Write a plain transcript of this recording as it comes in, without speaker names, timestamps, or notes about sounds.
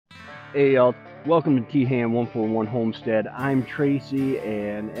Hey y'all, welcome to T-Ham 141 Homestead. I'm Tracy,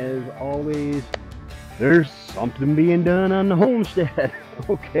 and as always, there's something being done on the homestead.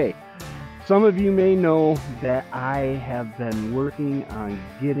 Okay, some of you may know that I have been working on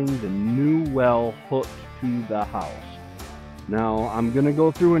getting the new well hooked to the house. Now, I'm going to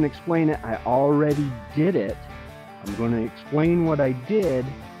go through and explain it. I already did it. I'm going to explain what I did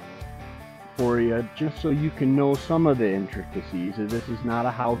for you just so you can know some of the intricacies. This is not a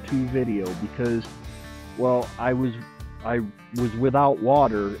how-to video because, well, I was without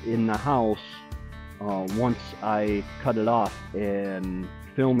water in the house once I cut it off, and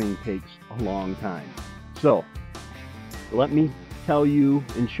filming takes a long time. So let me tell you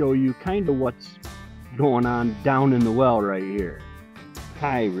and show you kind of what's going on down in the well right here.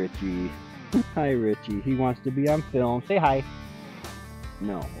 Hi Richie. Hi Richie. He wants to be on film. Say hi.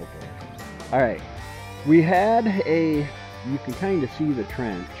 No, okay. Alright, we had you can kind of see the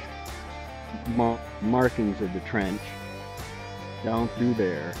trench, markings of the trench down through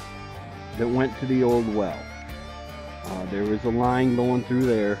there that went to the old well. There was a line going through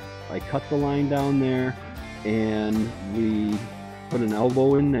there. I cut the line down there, and we put an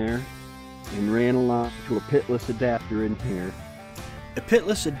elbow in there and ran along to a pitless adapter in here. A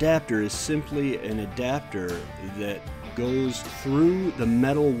pitless adapter is simply an adapter that goes through the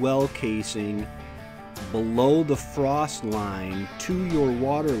metal well casing below the frost line to your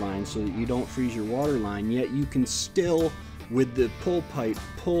water line so that you don't freeze your water line, yet you can still, with the pull pipe,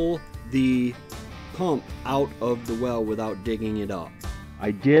 pull the pump out of the well without digging it up.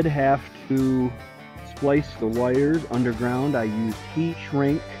 I did have to splice the wires underground. I used heat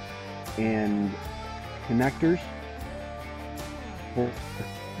shrink and connectors for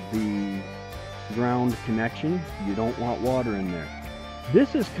the ground connection. You don't want water in there.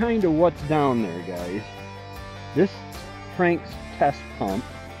 This is kind of what's down there, guys. This Frank's test pump.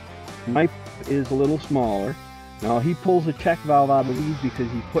 My is a little smaller. Now he pulls a check valve out of these because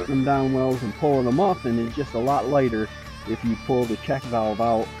he's putting them down wells and pulling them up, and it's just a lot lighter if you pull the check valve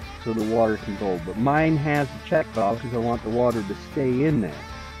out so the water can go. But mine has the check valve because I want the water to stay in there.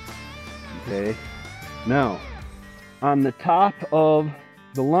 Okay. Now, on the top of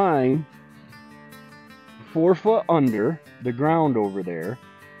the line, 4 foot under the ground over there,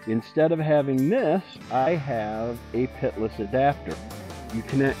 instead of having this, I have a pitless adapter. You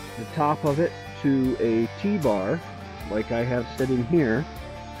connect the top of it to a T-bar like I have sitting here,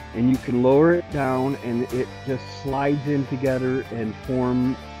 and you can lower it down and it just slides in together and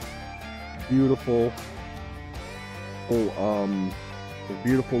forms beautiful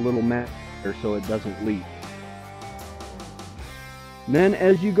little mat so it doesn't leak. Then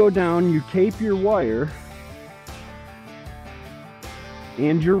as you go down, you tape your wire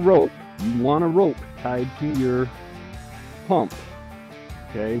and your rope. You want a rope tied to your pump,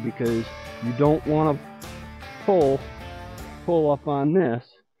 okay, because you don't want to pull up on this.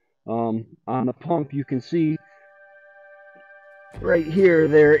 On the pump, you can see right here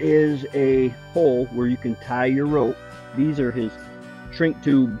there is a hole where you can tie your rope. These are his shrink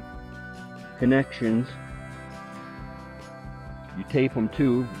tube connections. You tape them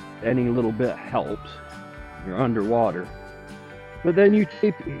too. Any little bit helps. You're underwater. But then you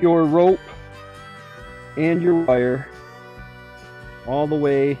tape your rope and your wire all the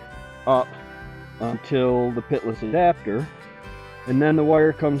way up until the pitless adapter, and then the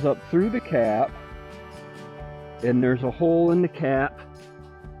wire comes up through the cap, and there's a hole in the cap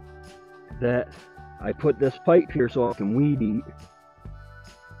that I put this pipe here so I can weed eat,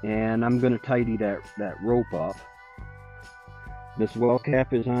 and I'm going to tidy that rope up. This well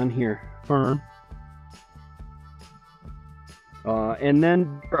cap is on here firm. And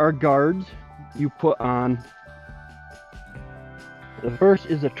then there are guards you put on. The first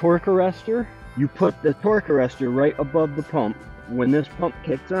is a torque arrestor. You put the torque arrestor right above the pump. When this pump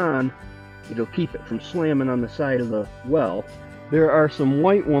kicks on, it'll keep it from slamming on the side of the well. There are some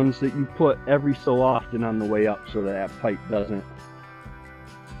white ones that you put every so often on the way up so that pipe doesn't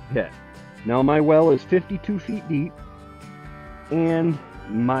hit. Now my well is 52 feet deep, and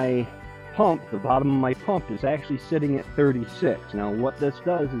my pump, the bottom of my pump, is actually sitting at 36. Now what this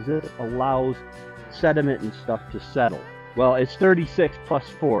does is it allows sediment and stuff to settle. Well, it's 36 plus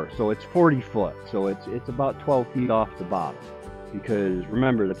 4, so it's 40 foot, so it's about 12 feet off the bottom, because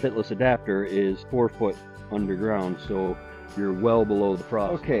remember the pitless adapter is 4 foot underground, so you're well below the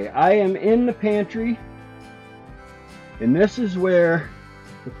frost. Okay, I am in the pantry, and this is where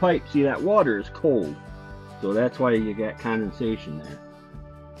the pipe, see, that water is cold, so that's why you got condensation there.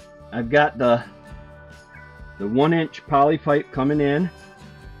 I've got the 1-inch poly pipe coming in,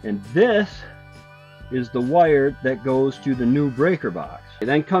 and this is the wire that goes to the new breaker box. And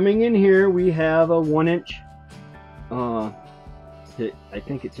then coming in here, we have a 1-inch, I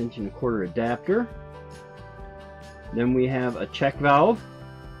think it's 1.25" adapter. Then we have a check valve.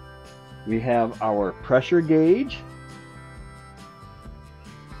 We have our pressure gauge.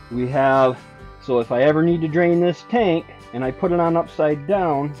 We have, so if I ever need to drain this tank, and I put it on upside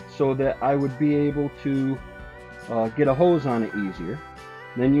down so that I would be able to get a hose on it easier.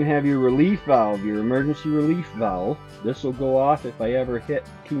 Then you have your relief valve, your emergency relief valve. This will go off if I ever hit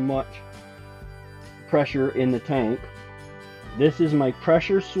too much pressure in the tank. This is my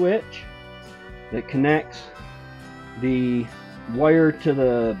pressure switch that connects the wire to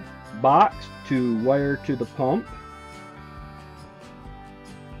the box to wire to the pump.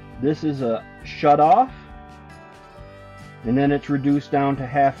 This is a shutoff, and then it's reduced down to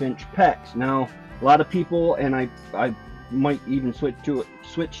 1/2-inch PEX. Now, a lot of people, and I might even switch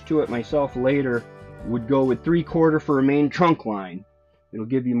to it myself later, would go with 3/4 for a main trunk line. It'll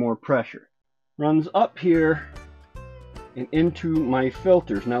give you more pressure. Runs up here and into my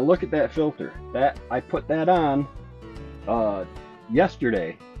filters. Now look at that filter. That I put that on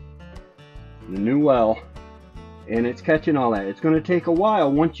yesterday, the new well, and it's catching all that. It's going to take a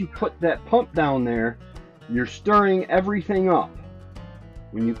while. Once you put that pump down there, you're stirring everything up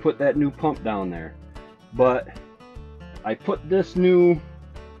when you put that new pump down there. But I put this new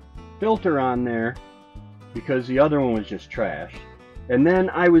filter on there because the other one was just trash. And then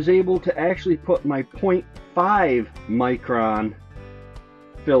I was able to actually put my 0.5 micron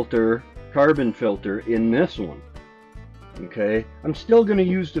filter, carbon filter, in this one. Okay, I'm still going to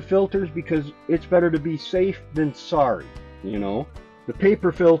use the filters because it's better to be safe than sorry, you know. The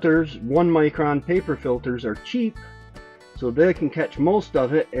paper filters, 1 micron paper filters, are cheap, so they can catch most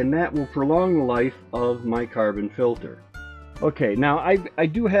of it, and that will prolong the life of my carbon filter. Okay, now I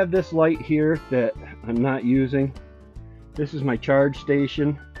do have this light here that I'm not using. This is my charge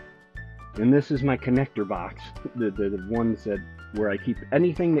station, and this is my connector box, the ones that where I keep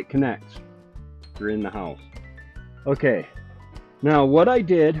anything that connects for in the house. Okay, now what I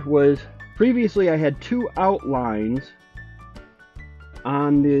did was, previously I had 2 outlines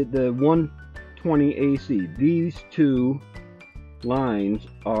on the 120 AC. These 2 lines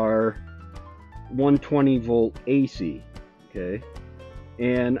are 120 volt AC, okay,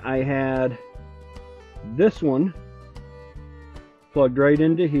 and I had this one plugged right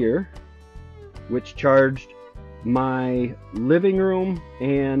into here, which charged my living room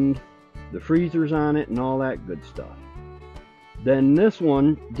and the freezers on it and all that good stuff. Then this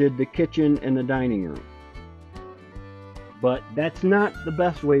one did the kitchen and the dining room. But that's not the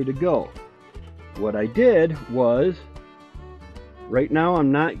best way to go. What I did was, right now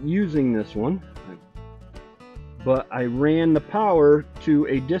I'm not using this one, but I ran the power to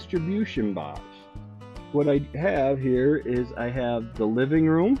a distribution box. What I have here is I have the living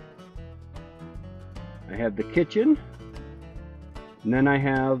room, I have the kitchen, and then I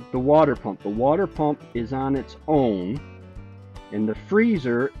have the water pump. The water pump is on its own, and the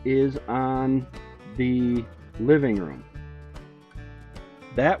freezer is on the living room.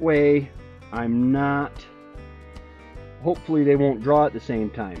 That way, I'm not, hopefully they won't draw at the same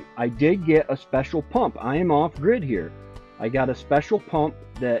time. I did get a special pump. I am off grid here. I got a special pump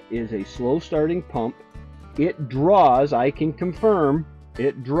that is a slow starting pump. It draws, I can confirm,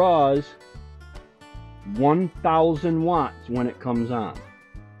 it draws 1,000 watts when it comes on.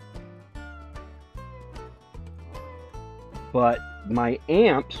 But my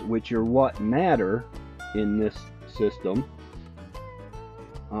amps, which are what matter in this system,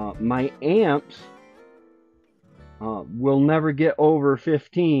 my amps will never get over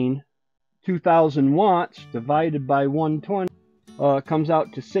 15. 2,000 watts divided by 120 comes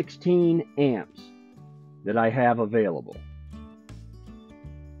out to 16 amps that I have available.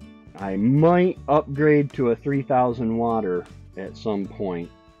 I might upgrade to a 3,000 watter at some point,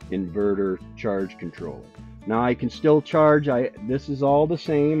 inverter charge control. Now I can still charge, this is all the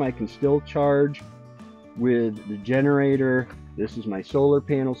same, I can still charge with the generator. This is my solar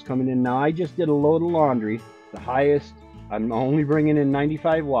panels coming in. Now I just did a load of laundry. The highest, I'm only bringing in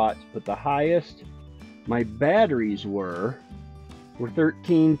 95 watts, but the highest my batteries were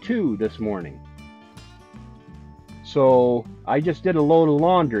 13.2 this morning. So I just did a load of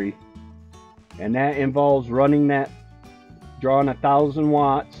laundry, and that involves running that, drawing 1,000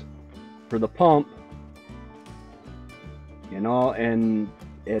 watts for the pump, you know, and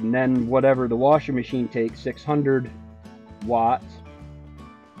then whatever the washing machine takes, 600 watts,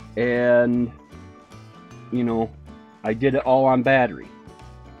 and you know, I did it all on battery.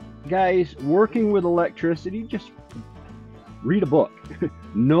 Guys, working with electricity, just read a book.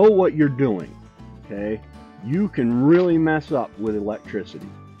 Know what you're doing. okay, you can really mess up with electricity.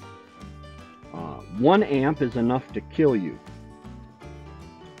 1 amp is enough to kill you.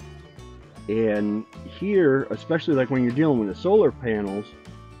 And here, especially like when you're dealing with the solar panels,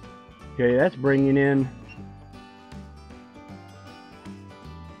 okay, that's bringing in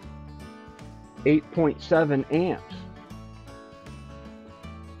 8.7 amps.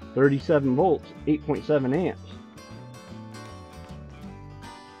 37 volts, 8.7 amps.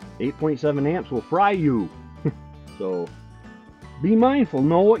 8.7 amps will fry you. So be mindful,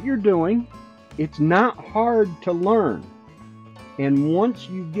 know what you're doing. It's not hard to learn. And once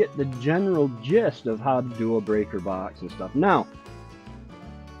you get the general gist of how to do a breaker box and stuff. Now,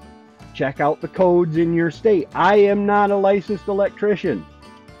 check out the codes in your state. I am not a licensed electrician.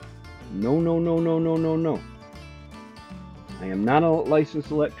 No, no, no, no, no, no, no. I am not a licensed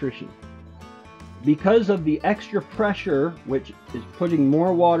electrician. Because of the extra pressure, which is putting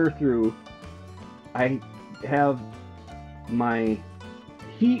more water through, I have my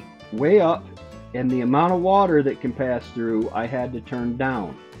heat way up, and the amount of water that can pass through I had to turn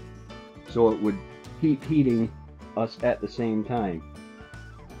down so it would keep heating us at the same time.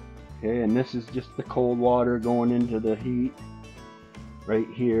 Okay, and this is just the cold water going into the heat right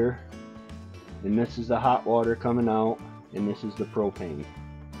here, and this is the hot water coming out, and this is the propane.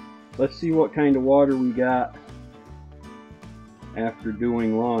 Let's see what kind of water we got after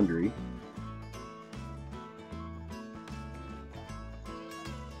doing laundry.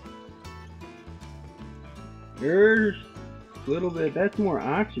 There's a little bit, that's more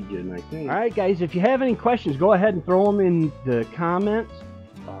oxygen, I think. Alright guys, if you have any questions, go ahead and throw them in the comments.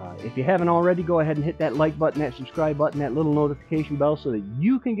 If you haven't already, go ahead and hit that like button, that subscribe button, that little notification bell so that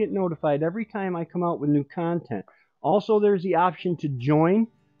you can get notified every time I come out with new content. Also, there's the option to join.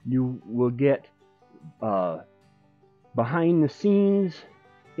 You will get behind the scenes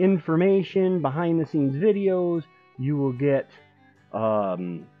information, behind the scenes videos. You will get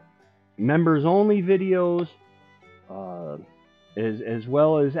members only videos, as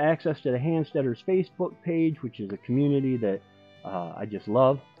well as access to the Homesteaders Facebook page, which is a community that I just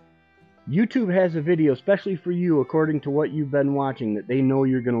love. YouTube has a video especially for you, according to what you've been watching, that they know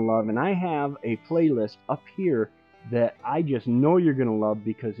you're going to love. And I have a playlist up here that I just know you're going to love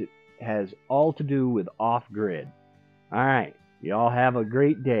because it has all to do with off-grid. Alright, y'all have a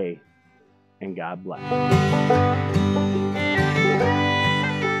great day, and God bless.